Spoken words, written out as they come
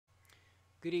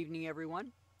Good evening,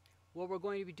 everyone. What we're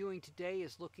going to be doing today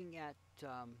is looking at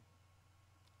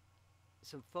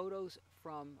some photos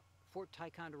from Fort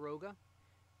Ticonderoga.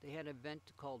 They had an event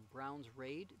called Brown's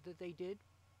Raid that they did.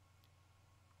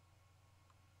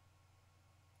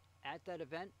 At that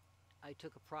event, I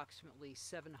took approximately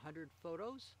 700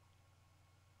 photos,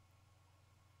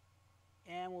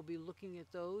 and we'll be looking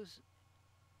at those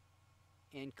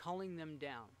and culling them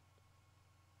down.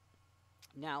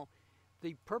 Now,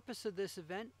 the purpose of this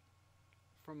event,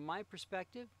 from my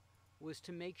perspective, was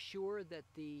to make sure that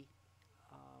you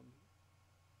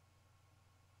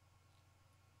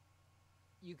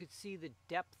could see the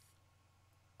depth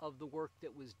of the work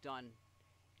that was done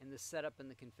in the setup and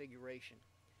the configuration.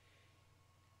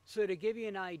 So to give you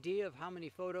an idea of how many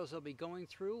photos I'll be going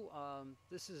through,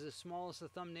 this is as small as the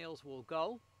thumbnails will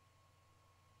go.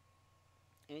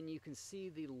 And you can see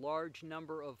the large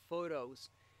number of photos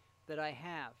that I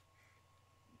have.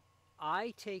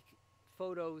 I take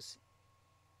photos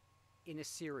in a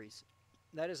series.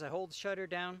 That is, I hold the shutter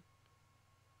down,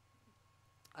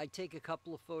 I take a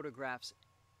couple of photographs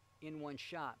in one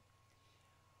shot.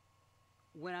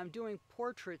 When I'm doing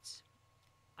portraits,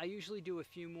 I usually do a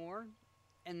few more,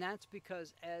 and that's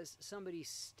because as somebody's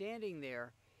standing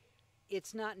there,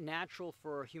 it's not natural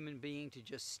for a human being to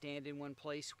just stand in one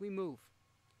place. We move,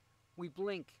 we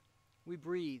blink, we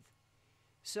breathe.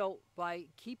 So by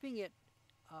keeping it,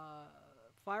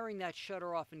 firing that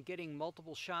shutter off and getting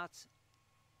multiple shots,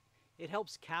 it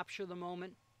helps capture the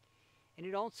moment, and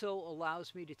it also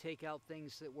allows me to take out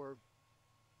things that were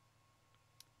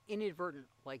inadvertent,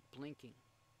 like blinking.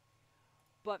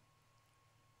 But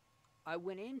I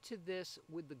went into this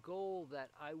with the goal that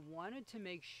I wanted to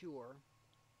make sure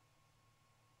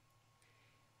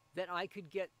that I could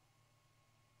get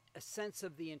a sense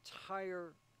of the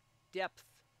entire depth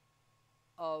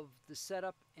of the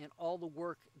setup and all the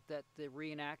work that the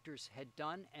reenactors had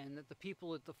done and that the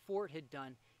people at the fort had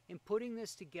done in putting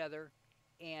this together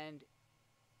and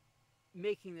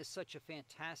making this such a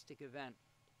fantastic event.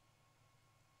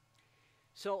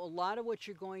 So a lot of what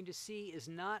you're going to see is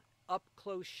not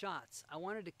up-close shots. I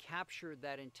wanted to capture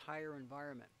that entire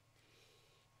environment.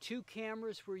 2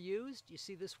 cameras were used. You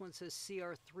see this one says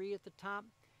CR3 at the top.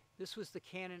 This was the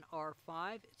Canon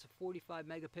R5. It's a 45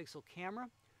 megapixel camera,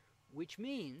 which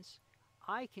means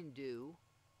I can do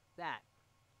that.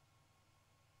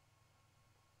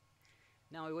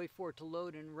 Now I wait for it to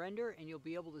load and render, and you'll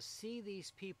be able to see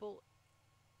these people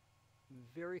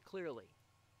very clearly.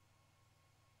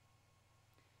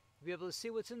 You'll be able to see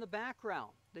what's in the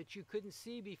background that you couldn't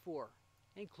see before,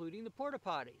 including the porta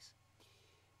potties.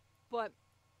 But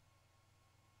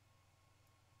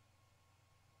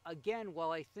again,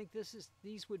 while I think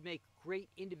these would make great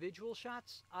individual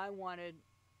shots, I wanted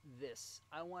this.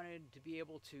 I wanted to be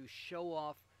able to show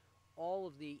off all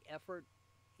of the effort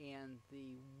and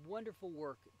the wonderful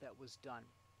work that was done.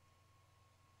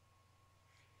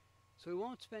 So we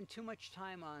won't spend too much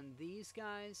time on these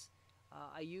guys.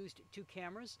 I used 2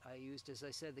 cameras. I used, as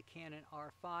I said, the Canon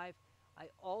R5. I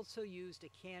also used a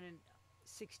Canon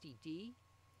 60D,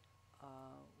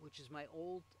 which is my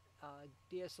old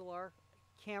DSLR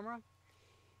camera.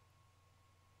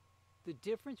 The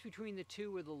difference between the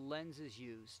two were the lenses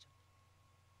used.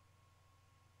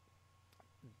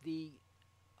 The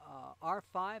R5,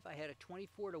 I had a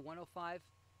 24 to 105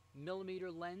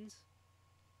 millimeter lens.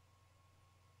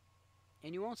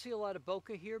 And you won't see a lot of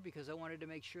bokeh here because I wanted to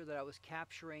make sure that I was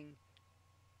capturing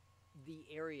the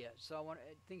area. So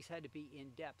things had to be in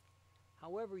depth.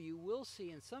 However, you will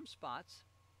see in some spots,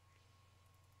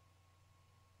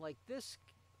 like this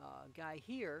guy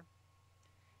here,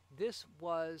 this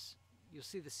was, you'll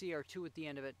see the CR2 at the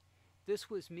end of it. This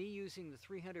was me using the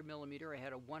 300 millimeter. I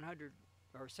had a 100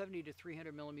 or 70 to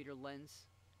 300 millimeter lens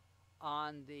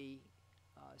on the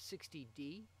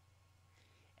 60D.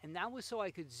 And that was so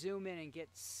I could zoom in and get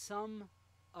some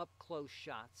up-close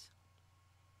shots.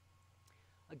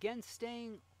 Again,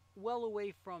 staying well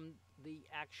away from the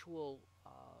actual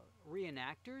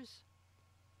reenactors,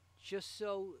 just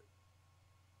so,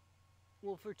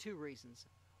 well, for 2 reasons.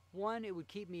 One, it would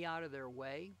keep me out of their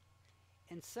way.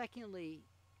 And secondly,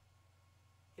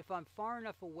 if I'm far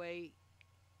enough away,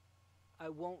 I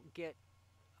won't get,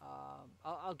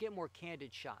 I'll get more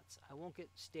candid shots. I won't get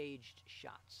staged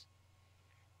shots.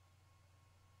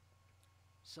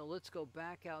 So let's go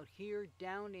back out here.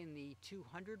 Down in the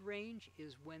 200 range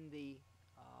is when the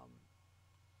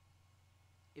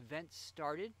event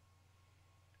started.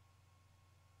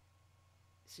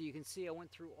 So you can see I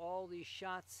went through all these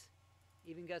shots,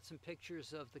 even got some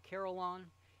pictures of the Carillon.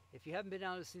 If you haven't been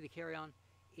down to see the Carillon,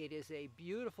 it is a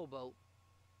beautiful boat.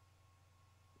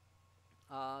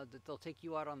 that they'll take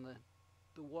you out on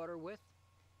the water with.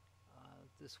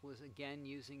 This was again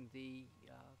using the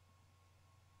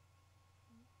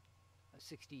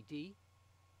 60D.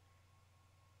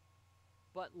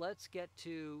 But let's get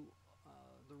to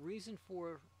the reason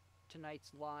for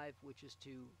tonight's live, which is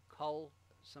to cull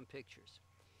some pictures.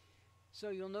 So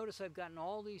you'll notice I've gotten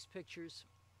all these pictures,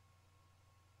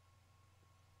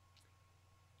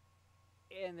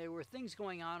 and there were things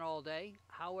going on all day.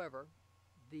 However,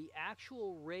 the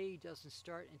actual ray doesn't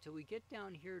start until we get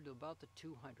down here to about the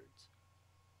 200s.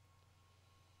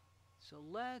 So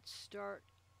let's start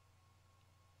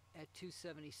at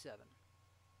 277.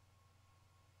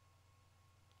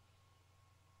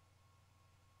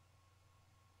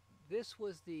 This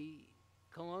was the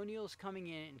colonials coming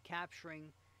in and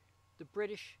capturing the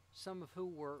British, some of who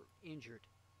were injured.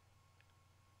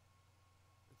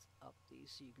 Let's up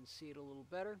these so you can see it a little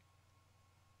better.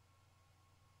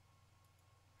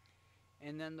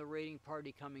 And then the raiding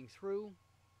party coming through.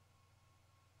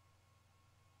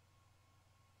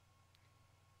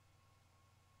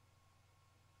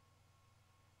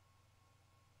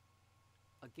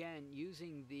 Again,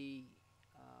 using the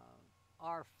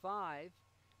R5,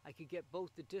 I could get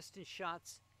both the distance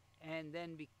shots, and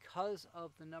then because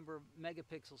of the number of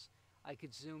megapixels, I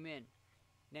could zoom in.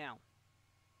 Now,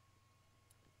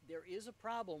 there is a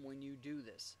problem when you do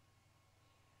this.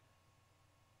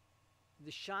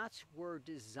 The shots were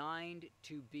designed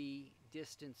to be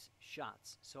distance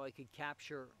shots, so I could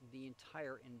capture the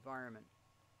entire environment.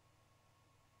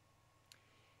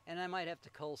 And I might have to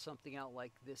cull something out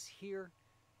like this here,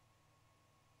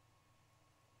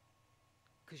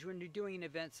 because when you're doing an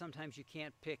event, sometimes you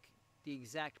can't pick the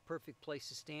exact perfect place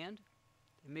to stand.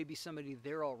 There may be somebody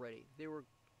there already. There were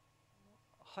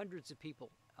hundreds of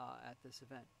people at this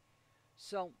event.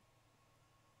 So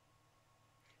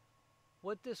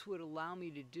what this would allow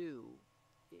me to do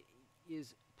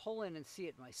is pull in and see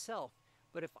it myself.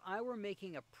 But if I were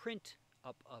making a print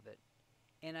up of it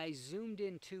and I zoomed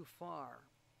in too far,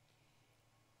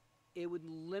 it would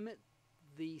limit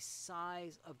the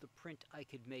size of the print I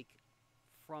could make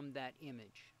from that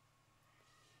image.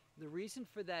 The reason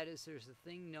for that is there's a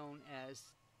thing known as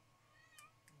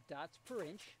dots per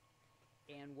inch,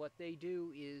 and what they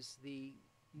do is the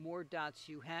more dots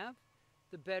you have,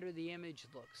 the better the image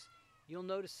looks. You'll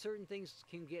notice certain things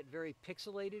can get very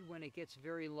pixelated when it gets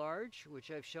very large, which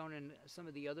I've shown in some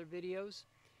of the other videos.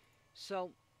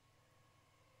 So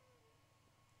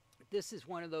this is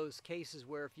one of those cases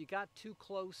where if you got too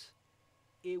close,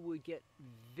 it would get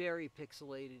very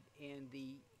pixelated, and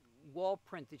the wall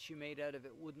print that you made out of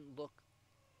it wouldn't look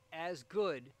as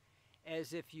good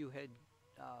as if you had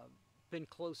been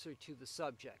closer to the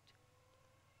subject.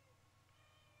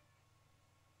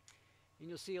 And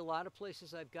you'll see a lot of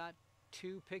places I've got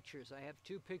two pictures. I have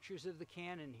two pictures of the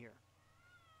cannon here.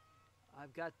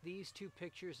 I've got these two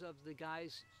pictures of the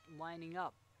guys lining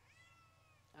up.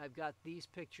 I've got these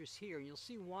pictures here, and you'll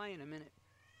see why in a minute.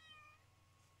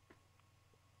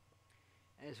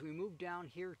 As we move down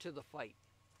here to the fight.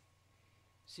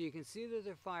 So you can see that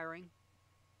they're firing.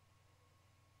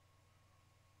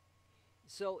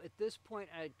 So at this point,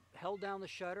 I held down the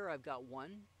shutter. I've got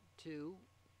 1, 2,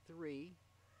 3,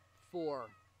 4,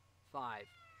 5.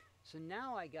 So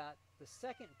now I got the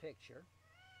second picture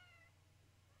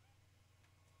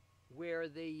where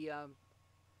the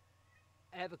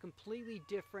I have a completely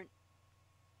different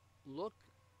look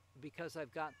because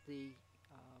I've got the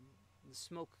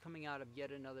smoke coming out of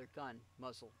yet another gun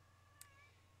muzzle.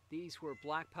 These were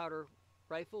black powder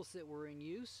rifles that were in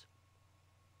use.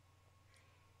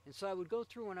 And so I would go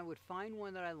through and I would find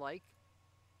one that I like.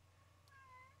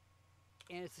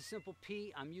 And it's a simple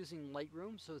P. I'm using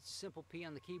Lightroom, so it's a simple P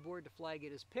on the keyboard to flag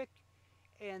it as picked.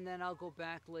 And then I'll go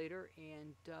back later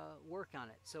and work on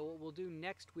it. So what we'll do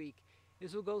next week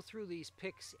is we'll go through these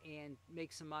picks and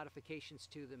make some modifications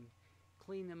to them,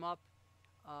 clean them up.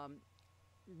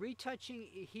 Retouching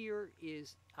here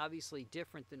is obviously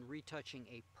different than retouching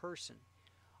a person.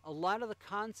 A lot of the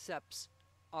concepts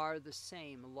are the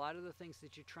same. A lot of the things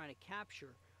that you're trying to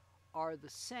capture are the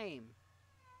same.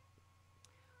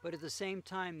 But at the same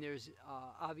time, there's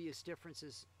obvious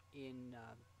differences in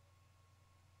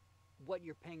what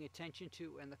you're paying attention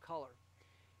to and the color.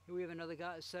 Here we have another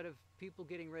set of people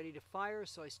getting ready to fire,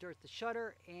 so I start the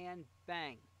shutter and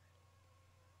bang.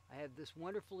 I have this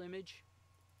wonderful image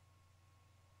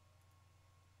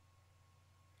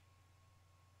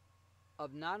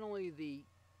of not only the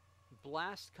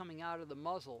blast coming out of the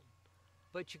muzzle,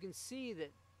 but you can see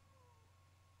that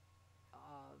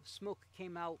smoke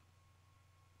came out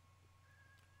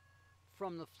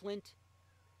from the flint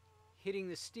hitting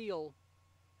the steel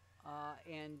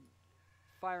and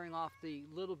firing off the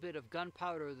little bit of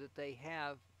gunpowder that they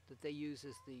have, that they use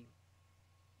as the,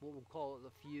 what we'll call it,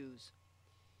 the fuse.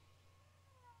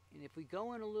 And if we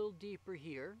go in a little deeper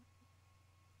here,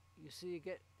 you see you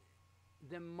get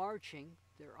them marching.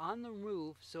 They're on the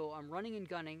move, so I'm running and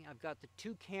gunning. I've got the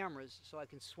two cameras, so I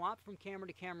can swap from camera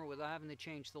to camera without having to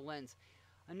change the lens.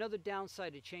 Another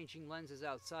downside to changing lenses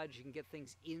outside is you can get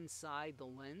things inside the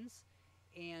lens.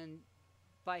 And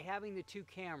by having the two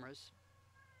cameras,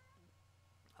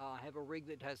 I have a rig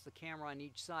that has the camera on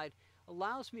each side,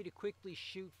 allows me to quickly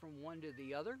shoot from one to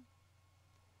the other.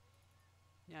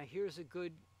 Now here's a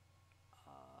good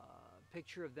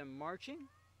picture of them marching.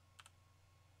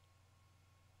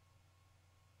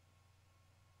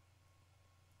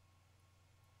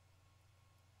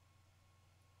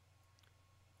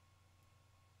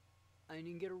 And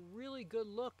you can get a really good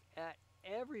look at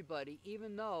everybody,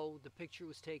 even though the picture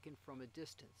was taken from a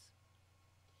distance.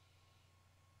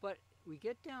 But we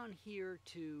get down here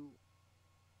to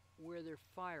where they're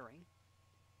firing,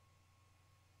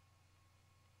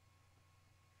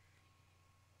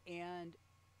 and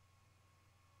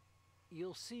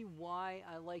you'll see why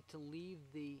I like to leave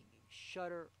the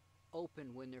shutter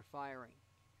open when they're firing.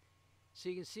 So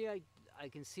you can see I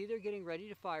can see they're getting ready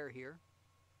to fire here.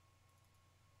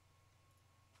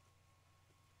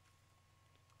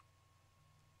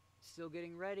 Still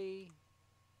getting ready,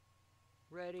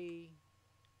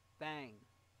 bang.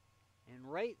 And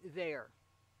right there,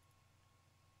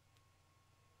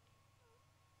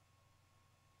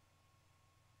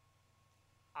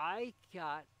 I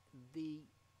got the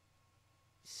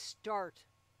start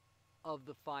of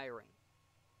the firing.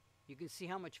 You can see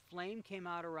how much flame came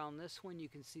out around this one. You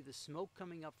can see the smoke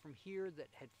coming up from here that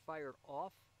had fired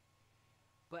off.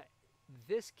 But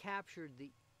this captured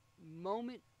the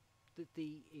moment that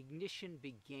the ignition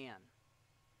began.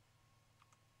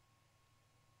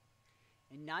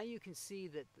 And now you can see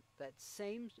that that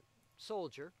same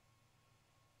soldier,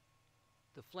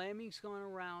 the flaming's going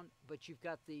around, but you've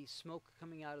got the smoke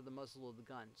coming out of the muzzle of the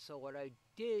gun. So what I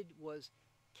did was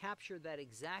capture that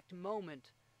exact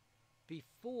moment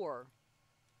before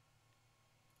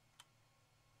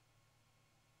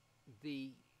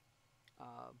the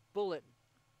bullet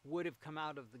would have come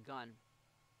out of the gun.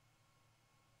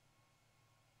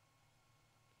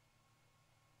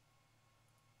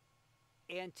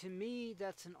 And to me,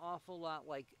 that's an awful lot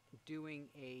like doing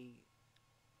a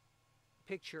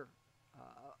picture,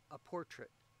 a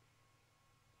portrait.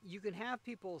 You can have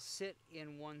people sit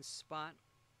in one spot.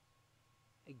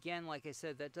 Again, like I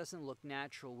said, that doesn't look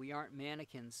natural. We aren't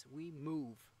mannequins. We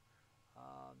move.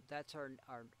 That's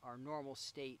our normal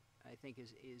state, I think,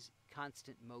 is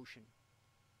constant motion.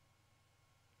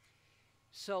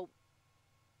 So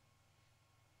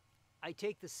I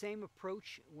take the same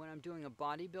approach when I'm doing a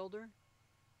bodybuilder.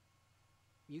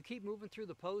 You keep moving through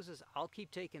the poses, I'll keep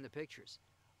taking the pictures.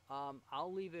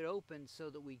 I'll leave it open so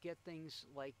that we get things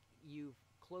like you've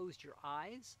closed your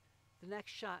eyes. The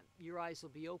next shot, your eyes will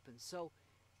be open. So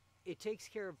it takes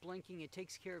care of blinking. It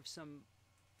takes care of some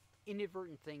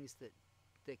inadvertent things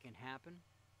that can happen.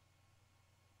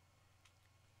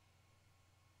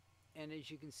 And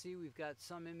as you can see, we've got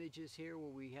some images here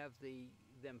where we have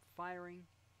them firing,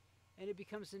 and it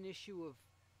becomes an issue of,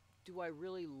 do I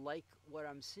really like what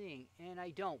I'm seeing? And I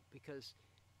don't, because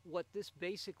what this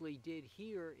basically did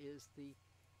here is the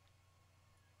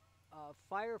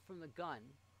fire from the gun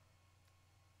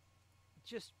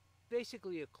just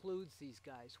basically occludes these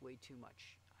guys way too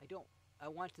much. I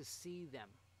want to see them.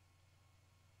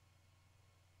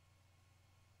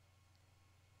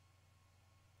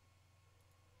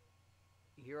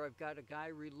 Here I've got a guy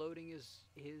reloading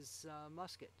his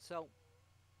musket. So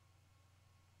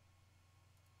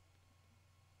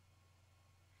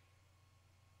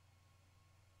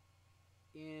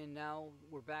and now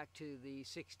we're back to the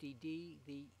 60D.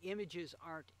 The images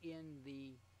aren't in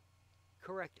the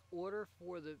correct order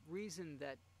for the reason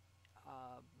that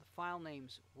the file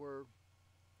names were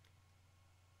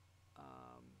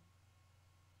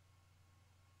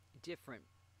different.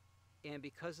 And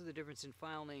because of the difference in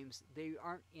file names, they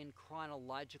aren't in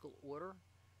chronological order.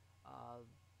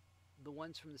 The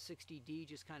ones from the 60D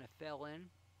just kind of fell in.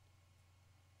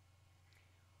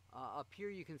 Up here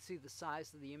you can see the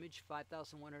size of the image,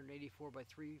 5,184 by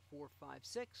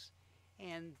 3456,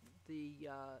 and the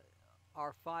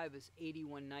R5 is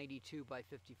 8192 by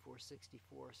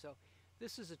 5464. So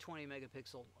this is a 20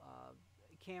 megapixel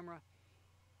camera.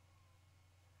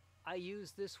 I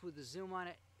use this with the zoom on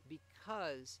it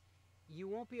because you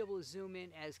won't be able to zoom in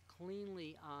as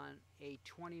cleanly on a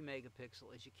 20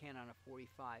 megapixel as you can on a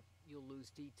 45. You'll lose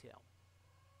detail.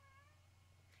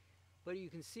 But you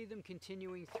can see them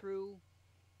continuing through,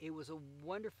 It was a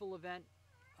wonderful event.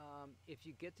 If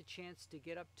you get the chance to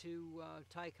get up to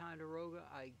Ticonderoga,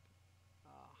 I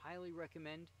highly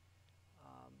recommend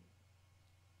um,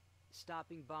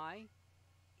 stopping by,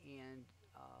 and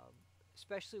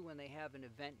especially when they have an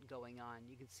event going on.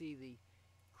 You can see the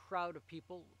crowd of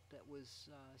people that was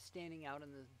standing out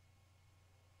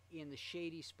in the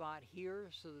shady spot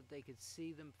here so that they could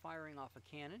see them firing off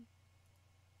a cannon.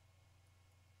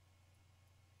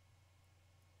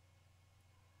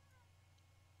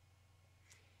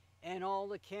 And all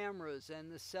the cameras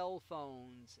and the cell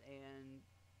phones and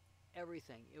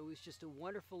everything. It was just a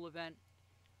wonderful event.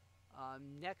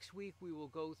 Next week we will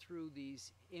go through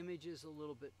these images a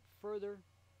little bit further,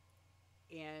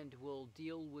 and we'll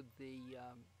deal with the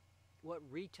what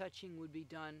retouching would be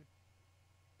done,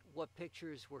 what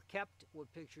pictures were kept,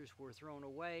 what pictures were thrown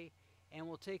away, and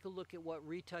we'll take a look at what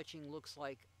retouching looks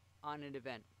like on an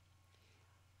event.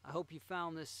 I hope you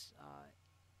found this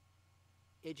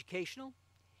educational,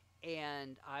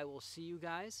 and I will see you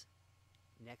guys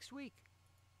next week.